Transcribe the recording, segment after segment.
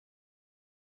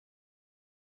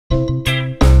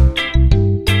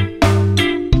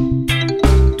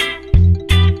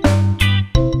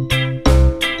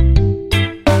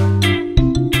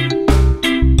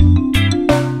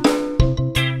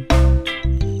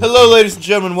Hello, ladies and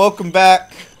gentlemen. Welcome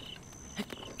back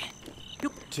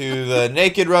to the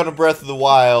Naked Run of Breath of the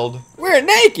Wild. We're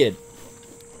naked!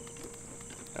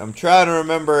 I'm trying to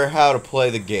remember how to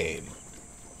play the game.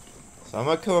 So I'm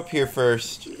going to come up here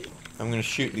first. I'm going to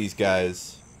shoot these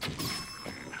guys.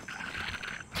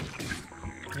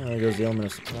 Oh, there goes the element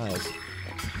of surprise.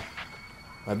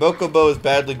 My Boko bow is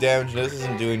badly damaged. This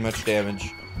isn't doing much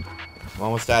damage. I'm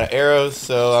almost out of arrows,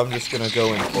 so I'm just going to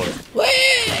go in for it.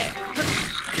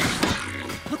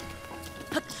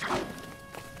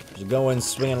 Just go in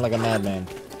swinging like a madman.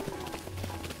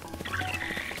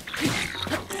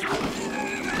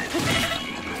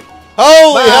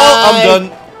 Holy hell! I'm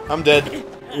done. I'm dead.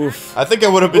 Oof. I think I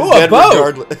would have been dead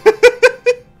regardless.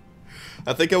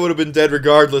 I think I would have been dead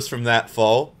regardless from that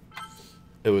fall.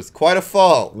 It was quite a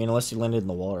fall. I mean, unless you landed in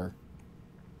the water.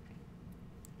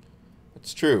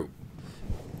 It's true.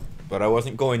 But I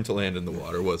wasn't going to land in the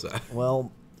water, was I?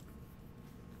 Well,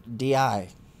 DI.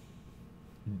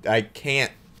 I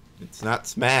can't. It's not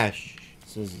Smash.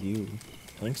 Says you.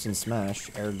 Link's in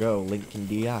Smash, ergo Link can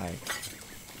DI.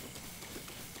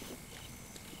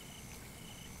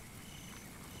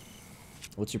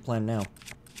 What's your plan now?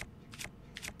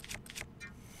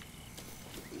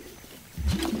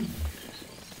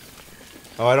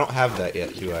 Oh, I don't have that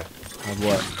yet, do I? Of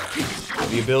what?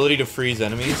 The ability to freeze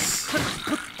enemies?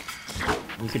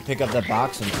 You could pick up that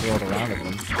box and throw it around at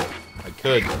them. I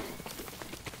could.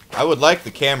 I would like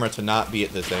the camera to not be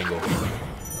at this angle.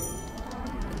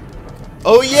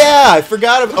 Oh yeah! I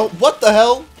forgot about- oh, what the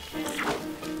hell?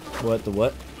 What, the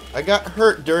what? I got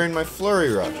hurt during my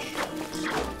flurry rush.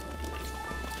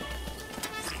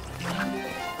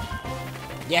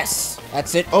 Yes!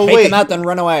 That's it. Oh, Take wait. them out, then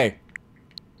run away.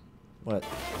 What?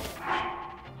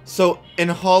 So, in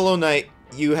Hollow Knight,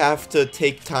 you have to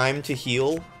take time to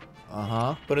heal.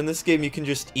 Uh-huh. But in this game, you can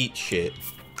just eat shit.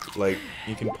 Like,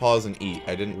 you can pause and eat.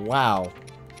 I didn't... Wow.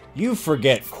 You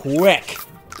forget quick.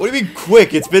 What do you mean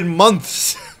quick? It's been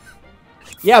months.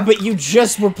 Yeah, but you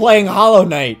just were playing Hollow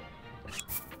Knight.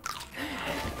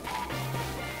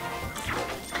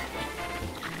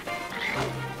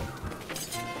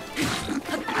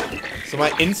 So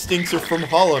my instincts are from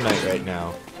Hollow Knight right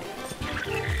now.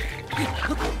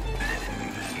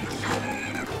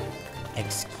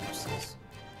 Excuses.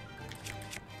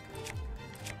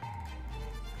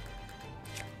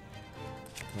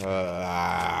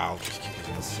 I'll just keep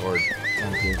using the sword.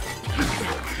 Thank you.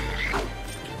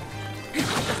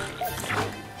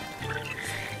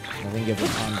 I think you have the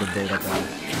time to build up a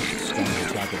stronger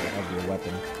attack of your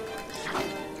weapon.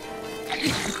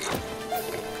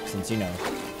 Since, you know,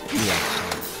 you have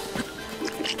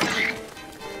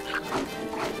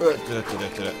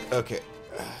Okay.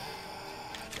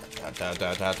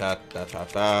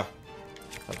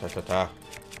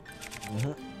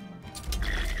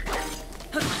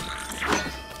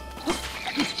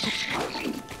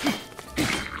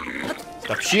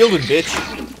 Stop shielding, bitch.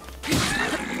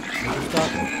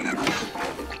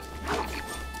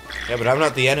 Yeah, but I'm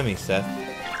not the enemy, Seth.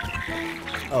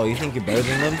 Oh, you think you're better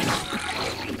than them?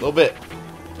 A little bit.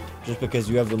 Just because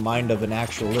you have the mind of an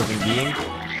actual living being,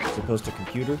 as opposed to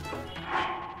computer?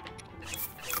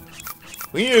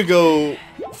 We need to go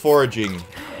foraging.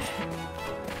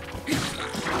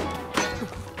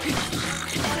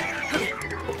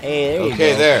 Hey, there you go.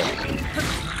 Okay, there.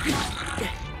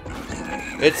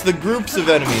 It's the groups of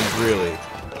enemies, really.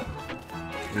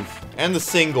 And the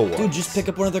single ones. Dude, just pick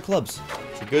up one of their clubs.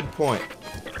 It's a good point.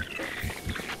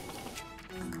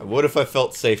 I would if I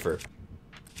felt safer.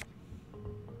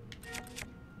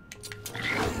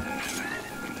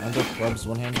 Aren't there clubs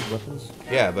one-handed weapons?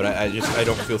 Yeah, but I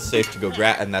don't feel safe to go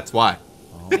grab, and that's why.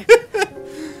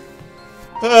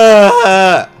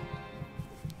 Oh.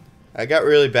 I got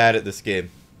really bad at this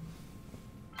game.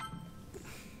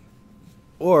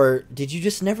 Or did you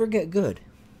just never get good?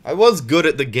 I was good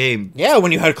at the game. Yeah,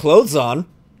 when you had clothes on.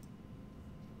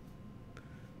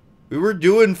 We were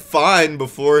doing fine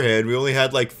beforehand. We only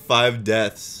had like 5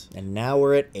 deaths. And now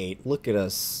we're at 8. Look at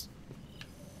us.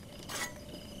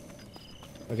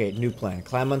 Okay, new plan.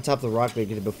 Climb on top of the rock like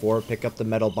you did before, pick up the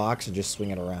metal box, and just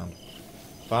swing it around.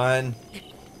 Fine.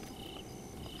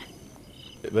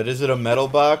 But is it a metal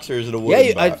box or is it a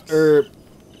wooden box?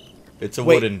 It's a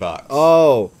wooden box.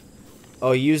 Oh.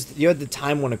 Oh, you had the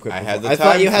time one equipped. I had the I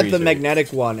thought time you had the freezer.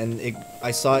 magnetic one, and I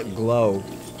saw it glow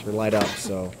or light up,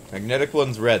 so... Magnetic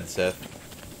one's red, Seth.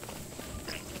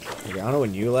 Okay, I don't know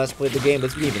when you last played the game, but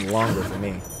it's been even longer for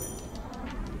me.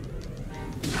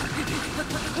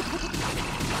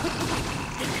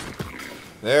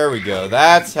 There we go.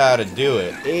 That's how to do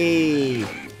it. Hey,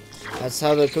 that's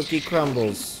how the cookie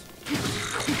crumbles.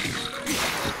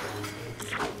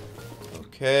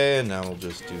 Okay, and now we'll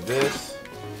just do this.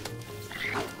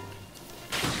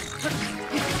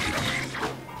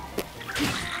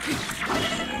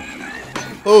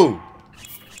 Oh!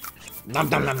 Nom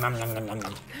nom nom nom nom nom nom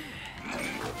nom.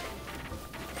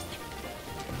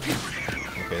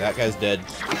 Okay, that guy's dead.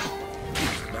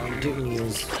 Now doing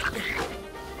is.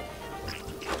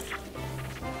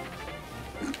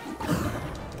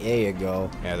 There you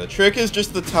go. Yeah, the trick is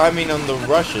just the timing on the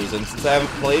rushes, and since I haven't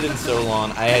played in so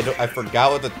long, I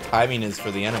forgot what the timing is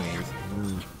for the enemies.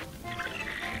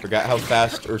 Forgot how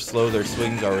fast or slow their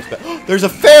swings are. There's a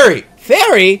fairy!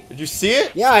 Fairy? Did you see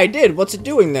it? Yeah, I did. What's it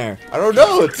doing there? I don't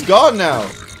know. It's gone now.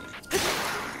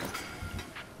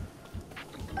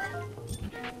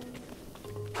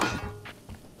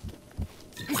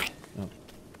 Oh,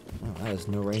 that has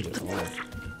no range at all.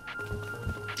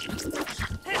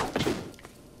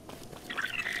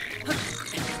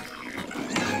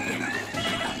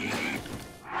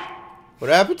 What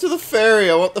happened to the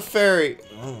fairy? I want the fairy.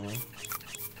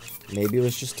 Maybe it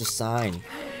was just a sign.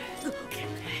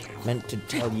 Meant to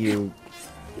tell you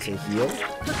to heal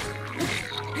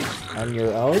on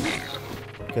your own?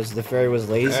 Because the fairy was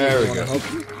lazy There and we want go. to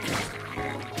help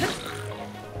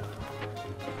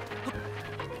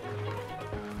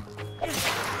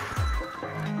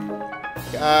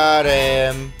you? Got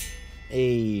him.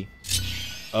 Hey.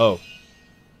 Oh.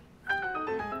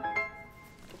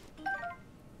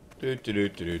 Do, do, do,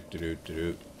 do, do, do,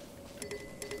 do.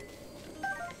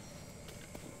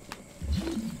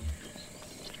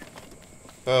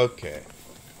 Okay.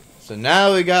 So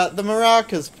now we got the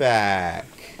maracas back.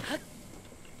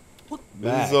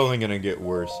 This is only gonna get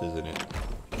worse, isn't it?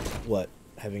 What?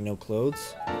 Having no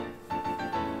clothes?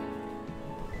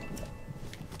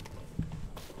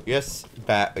 Yes,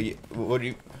 what do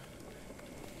you...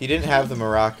 He didn't have the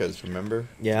maracas, remember?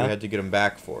 Yeah. We had to get him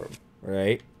back for him.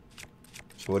 Right.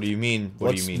 So what do you mean?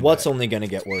 What do you mean? What's by only gonna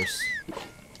get worse?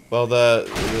 Well,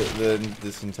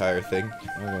 this entire thing.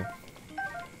 Okay.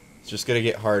 It's just gonna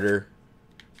get harder.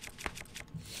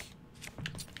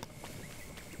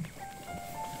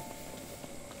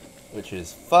 Which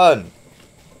is fun.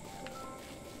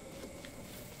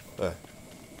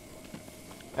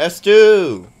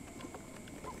 Hestu!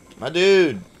 My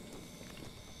dude!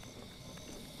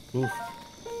 Oof.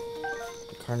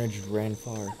 The carnage ran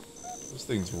far. This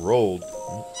thing's rolled.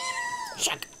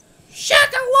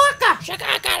 Shakalaka!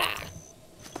 Shakalaka!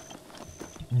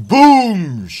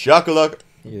 Boom! Shakalaka!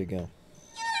 Here you go.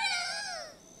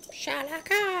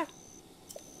 Shakalaka!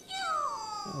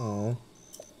 Oh.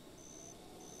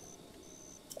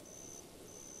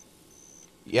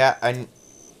 Yeah,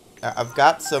 I've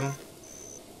got some.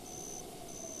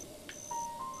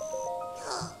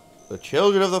 The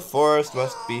children of the forest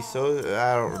must be so...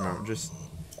 I don't remember. Just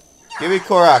give me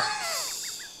Korax.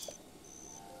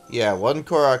 Yeah, one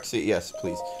Korax. Yes,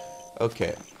 please.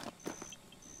 Okay.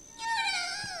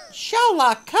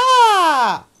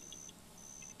 Shakalaka!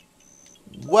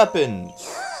 Weapons.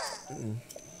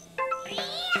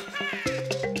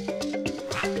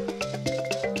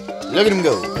 Look at him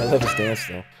go. I love his dance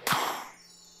though.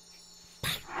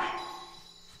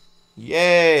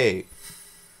 Yay.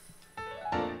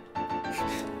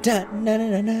 Da, na, na,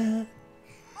 na, na.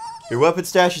 Your weapon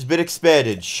stash has been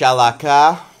expanded,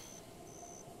 Shakalaka.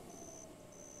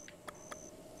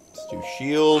 Let's do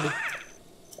shield.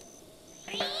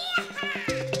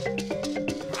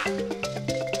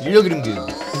 Look at him go.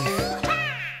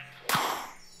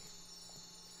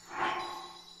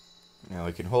 Now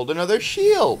we can hold another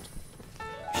shield.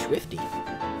 Swifty.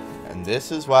 And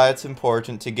this is why it's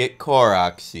important to get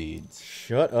Korok seeds.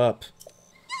 Shut up.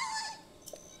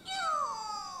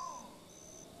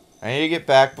 I need to get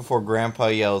back before Grandpa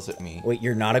yells at me. Wait,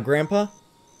 you're not a grandpa?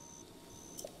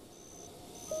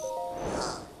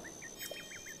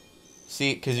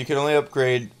 See, because you can only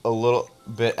upgrade a little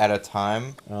bit at a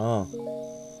time. Oh.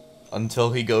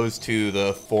 Until he goes to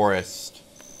the forest.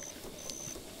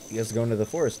 He has to go into the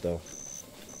forest, though.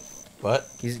 What?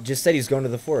 He's just said he's going to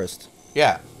the forest.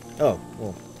 Yeah. Oh,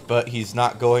 well. But he's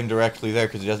not going directly there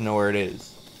because he doesn't know where it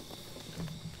is.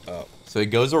 Oh. So he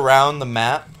goes around the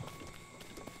map.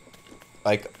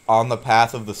 Like, on the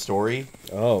path of the story.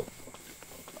 Oh.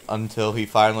 Until he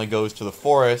finally goes to the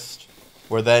forest.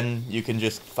 Where then you can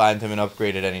just find him and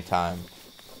upgrade at any time.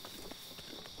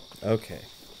 Okay.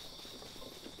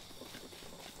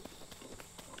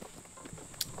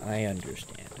 I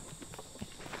understand.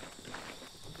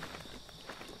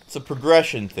 It's a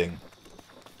progression thing.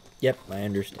 Yep, I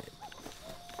understand.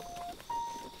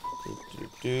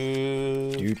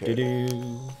 Do, Do, do, do.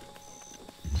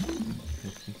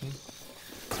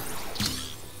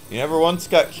 You never once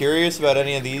got curious about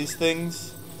any of these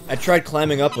things? I tried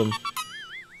climbing up them.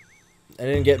 I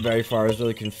didn't get very far. I was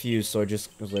really confused, so I just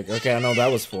was like, okay, I know what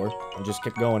that was for. And just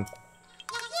kept going.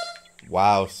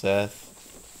 Wow,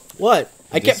 Seth. What?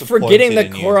 I kept forgetting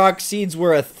that Korok seeds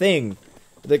were a thing.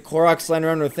 The Korok lying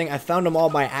around were a thing. I found them all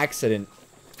by accident.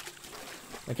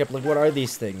 I kept like, what are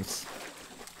these things?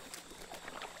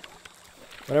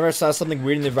 Whenever I saw something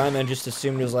weird in the environment, I just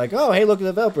assumed it was like, oh, hey, look, the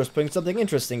developer's putting something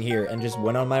interesting here, and just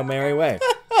went on my merry way.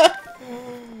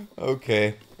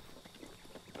 Okay.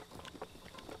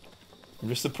 I'm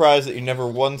just surprised that you never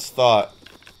once thought.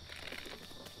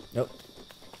 Nope.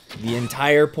 The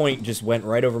entire point just went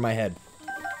right over my head.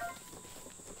 I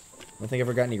don't think I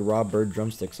ever got any raw bird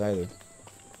drumsticks either.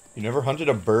 You never hunted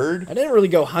a bird? I didn't really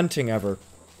go hunting ever.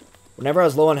 Whenever I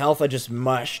was low on health, I just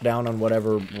mushed down on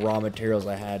whatever raw materials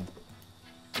I had.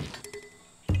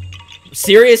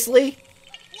 Seriously?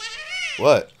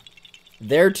 What?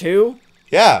 There too?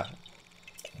 Yeah.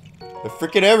 They're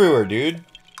freaking everywhere, dude.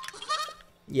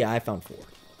 Yeah, I found 4.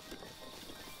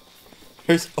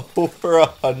 There's over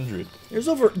 100.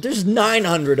 There's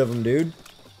 900 of them, dude.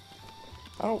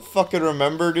 I don't fucking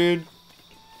remember, dude.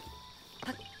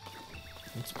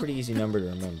 It's a pretty easy number to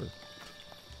remember.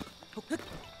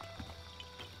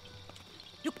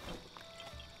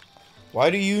 Why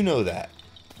do you know that?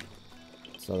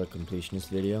 Saw the completionist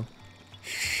video.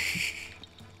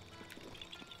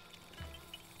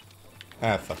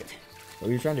 Ah, fuck it. What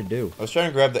were you trying to do? I was trying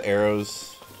to grab the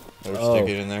arrows that were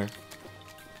sticking in there.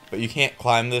 But you can't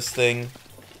climb this thing.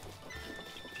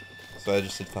 So I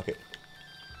just said, fuck it.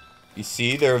 You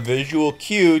see, they're a visual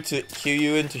cue to cue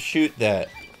you in to shoot that.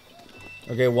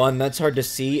 Okay, 1, that's hard to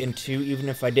see, and 2, even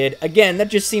if I did, again, that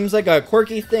just seems like a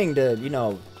quirky thing to, you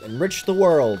know, enrich the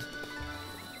world.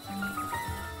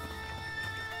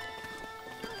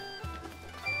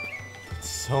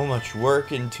 So much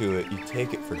work into it, you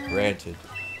take it for granted.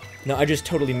 No, I just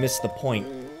totally missed the point.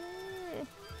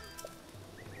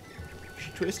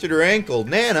 She twisted her ankle.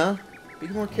 Nana, be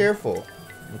more careful.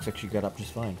 Looks like she got up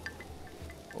just fine.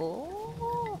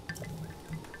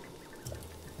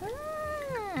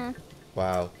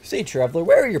 Wow. Say, Traveler,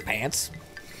 where are your pants?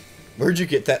 Where'd you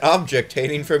get that object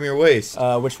hanging from your waist?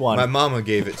 Which one? My mama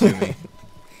gave it to me.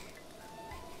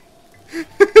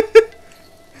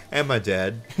 And my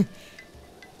dad. It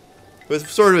was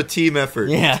sort of a team effort.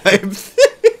 Yeah. Type thing.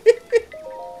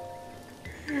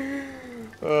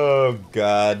 Oh,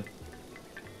 God.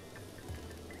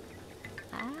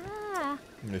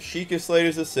 The Sheikah Slate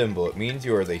is a symbol. It means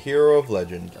you are the hero of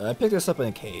legend. I picked this up in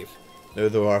a cave.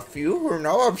 There are few who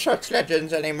know of such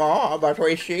legends anymore, but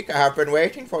we Sheikah have been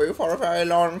waiting for you for a very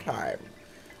long time.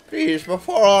 Please,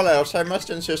 before all else, I must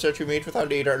insist that you meet with our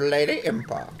leader, Lady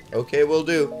Impa. Okay, will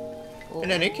do. In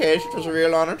any case, it was a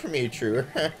real honor to meet you.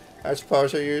 I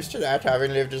suppose you're used to that,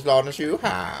 having lived as long as you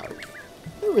have.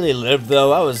 I really lived,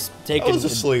 though. I was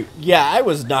asleep. Yeah, I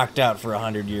was knocked out for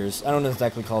 100 years. I don't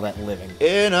exactly call that living.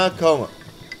 In a coma.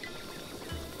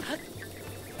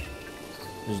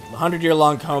 There's a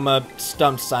 100-year-long coma,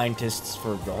 stumped scientists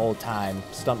for the whole time,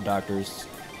 stumped doctors.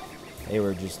 They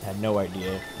were just had no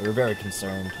idea. They were very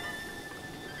concerned.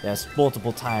 They asked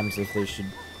multiple times if they should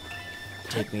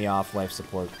take me off life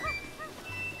support.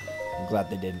 I'm glad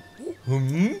they didn't.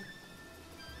 Hmm?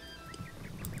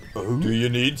 Do you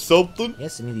need something?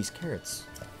 Yes, I need these carrots.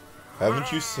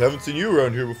 Haven't seen you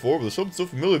around here before, but there's something so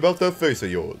familiar about that face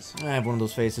of yours. I have one of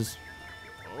those faces.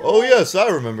 Oh yes, I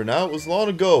remember now. It was long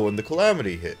ago when the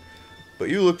calamity hit. But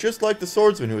you look just like the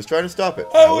swordsman who was trying to stop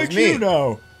it. That was me. You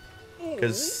know?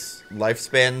 Because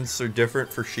lifespans are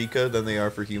different for Sheikah than they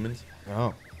are for humans.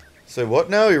 Oh. Say what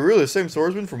now? You're really the same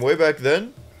swordsman from way back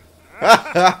then?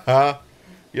 Ha ha ha!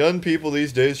 Young people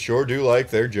these days sure do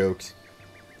like their jokes.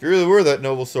 If you really were that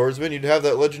noble swordsman, you'd have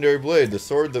that legendary blade, the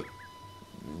sword that...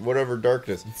 whatever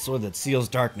darkness. The sword that seals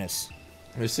darkness.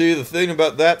 You see, the thing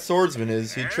about that swordsman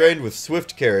is he trained with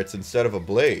swift carrots instead of a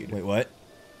blade. Wait, what?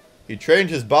 He trained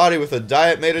his body with a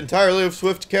diet made entirely of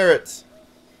swift carrots.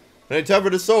 And he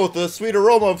tempered his soul with the sweet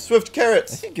aroma of swift I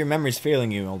carrots. think your memory's failing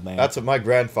you, old man. That's what my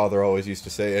grandfather always used to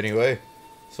say anyway.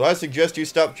 So I suggest you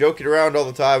stop joking around all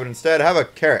the time and instead have a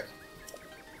carrot.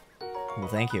 Well,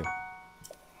 thank you.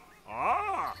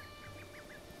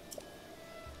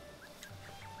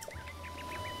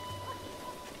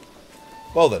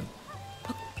 Well then.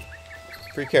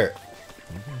 Free carrot.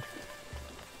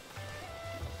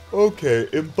 Okay,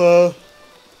 Impa.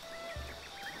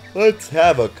 Let's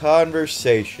have a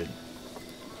conversation.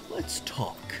 Let's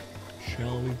talk,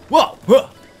 shall we? Whoa! Whoa!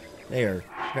 They are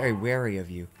very wary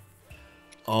of you.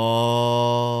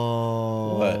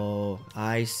 Oh. What?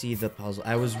 I see the puzzle.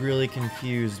 I was really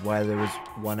confused why there was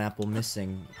one apple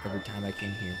missing every time I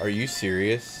came here. Are you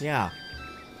serious? Yeah.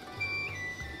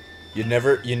 You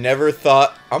never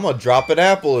thought, I'm gonna drop an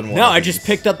apple in one No, of I these. just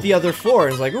picked up the other 4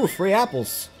 and was like, ooh, free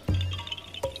apples.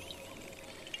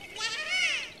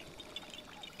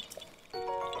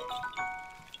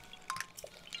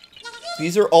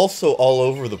 These are also all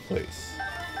over the place.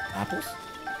 Apples?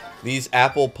 These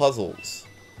apple puzzles.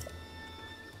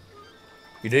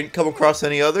 You didn't come across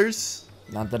any others?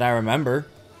 Not that I remember.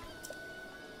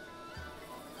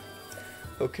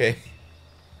 Okay.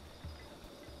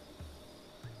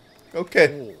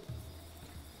 Okay.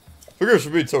 Forgive us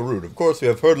for being so rude. Of course, we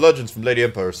have heard legends from Lady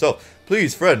Empire herself.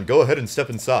 Please, friend, go ahead and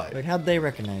step inside. Wait, how'd they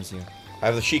recognize you? I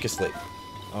have the Sheikah slate.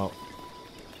 Oh.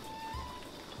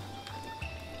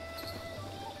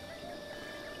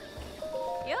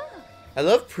 I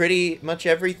love pretty much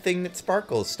everything that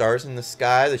sparkles. Stars in the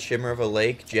sky, the shimmer of a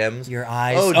lake, gems. Your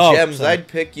eyes. Oh, gems. Sorry. I'd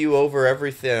pick you over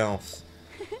everything else.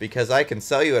 Because I can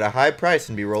sell you at a high price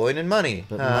and be rolling in money.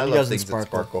 But I money love doesn't things that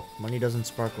sparkle. Money doesn't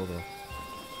sparkle, though.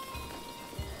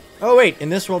 Oh, wait. In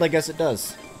this world, I guess it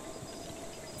does.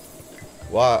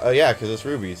 Wow. Oh, yeah, because it's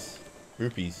rubies.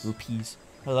 Rupees. Rupees.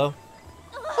 Hello?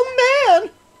 Oh, man!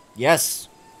 Yes.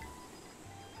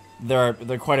 There are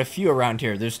quite a few around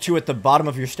here. There's 2 at the bottom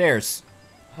of your stairs.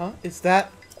 Huh? Is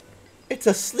that... It's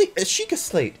a Sheikah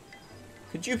slate.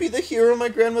 Could you be the hero my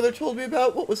grandmother told me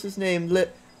about? What was his name?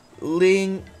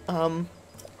 Ling...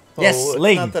 Yes, it's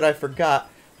Ling. not that I forgot.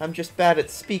 I'm just bad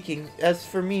at speaking. As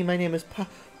for me, my name is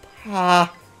Papaya?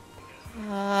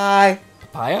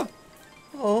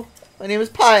 Oh, my name is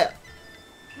Paya.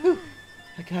 Whew,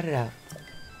 I got it out.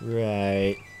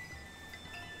 Right.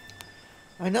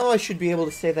 I know I should be able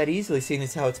to say that easily, seeing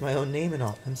as how it's my own name and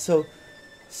all. I'm so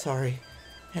sorry.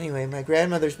 Anyway, my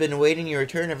grandmother's been awaiting your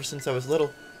return ever since I was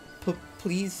little.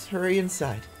 Please hurry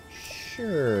inside.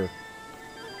 Sure.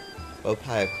 Oh,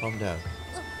 Paya, calm down.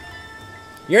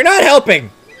 You're not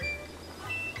helping!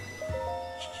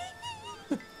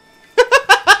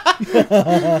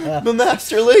 The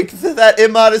Master Link, that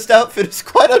immodest outfit is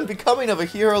quite unbecoming of a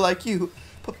hero like you.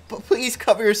 Please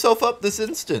cover yourself up this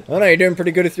instant. Oh no, you're doing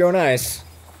pretty good at throwing ice.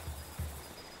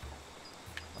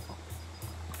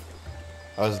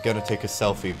 I was gonna take a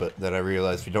selfie, but then I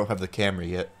realized we don't have the camera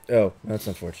yet. Oh, that's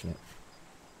unfortunate.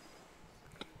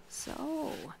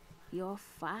 So, you're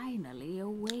finally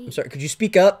awake. I'm sorry, could you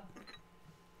speak up?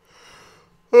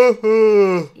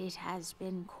 It has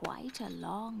been quite a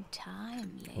long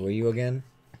time, Who are Link. you again?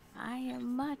 I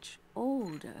am much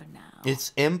older now.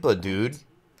 It's Impa, dude.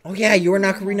 Oh yeah, you were in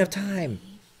Ocarina of Time.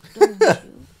 Don't you?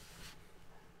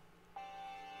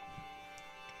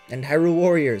 And Hyrule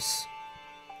Warriors.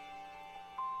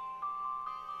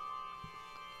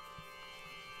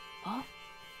 Oh,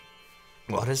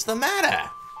 What is the matter?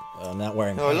 I'm not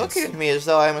wearing You're pants. looking at me as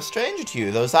though I am a stranger to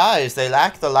you. Those eyes, they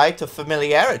lack the light of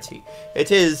familiarity.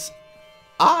 It is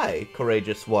I,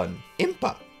 courageous one,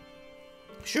 Impa.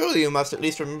 Surely you must at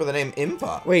least remember the name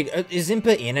Impa. Wait, is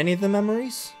Impa in any of the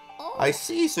memories? I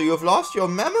see, so you have lost your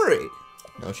memory.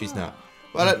 No, she's not.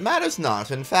 Well, it matters not.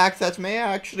 In fact, that may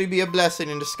actually be a blessing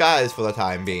in disguise for the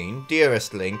time being.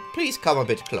 Dearest Link, please come a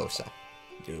bit closer.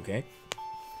 Okay.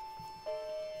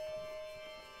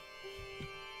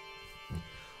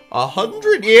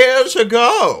 100 years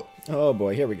ago! Oh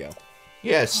boy, here we go.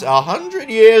 Yes, 100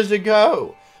 years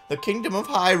ago, the kingdom of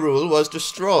Hyrule was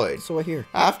destroyed. So I hear.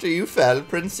 After you fell,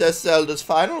 Princess Zelda's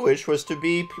final wish was to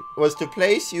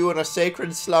place you in a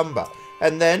sacred slumber,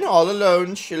 and then all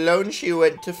alone she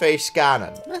went to face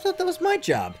Ganon. I thought that was my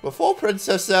job. Before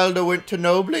Princess Zelda went to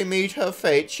nobly meet her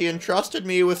fate, she entrusted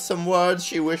me with some words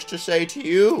she wished to say to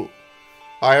you.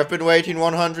 I have been waiting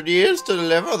 100 years to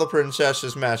deliver the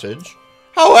princess's message.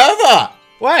 However,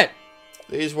 What?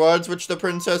 these words which the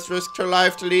princess risked her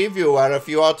life to leave you, and if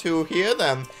you are to hear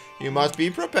them, you must be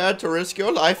prepared to risk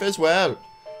your life as well.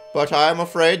 But I am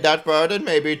afraid that burden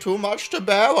may be too much to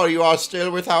bear while you are still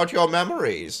without your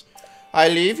memories. I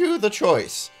leave you the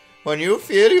choice. When you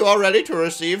feel you are ready to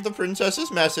receive the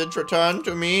princess's message, return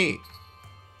to me.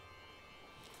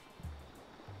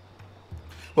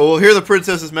 Well, we'll hear the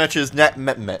princess's message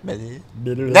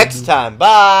next time. Bye!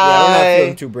 Yeah, we're not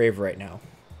feeling too brave right now.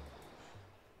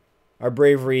 Our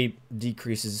bravery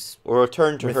decreases We'll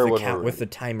return to with her the when count, we're with the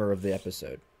ready. timer of the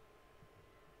episode.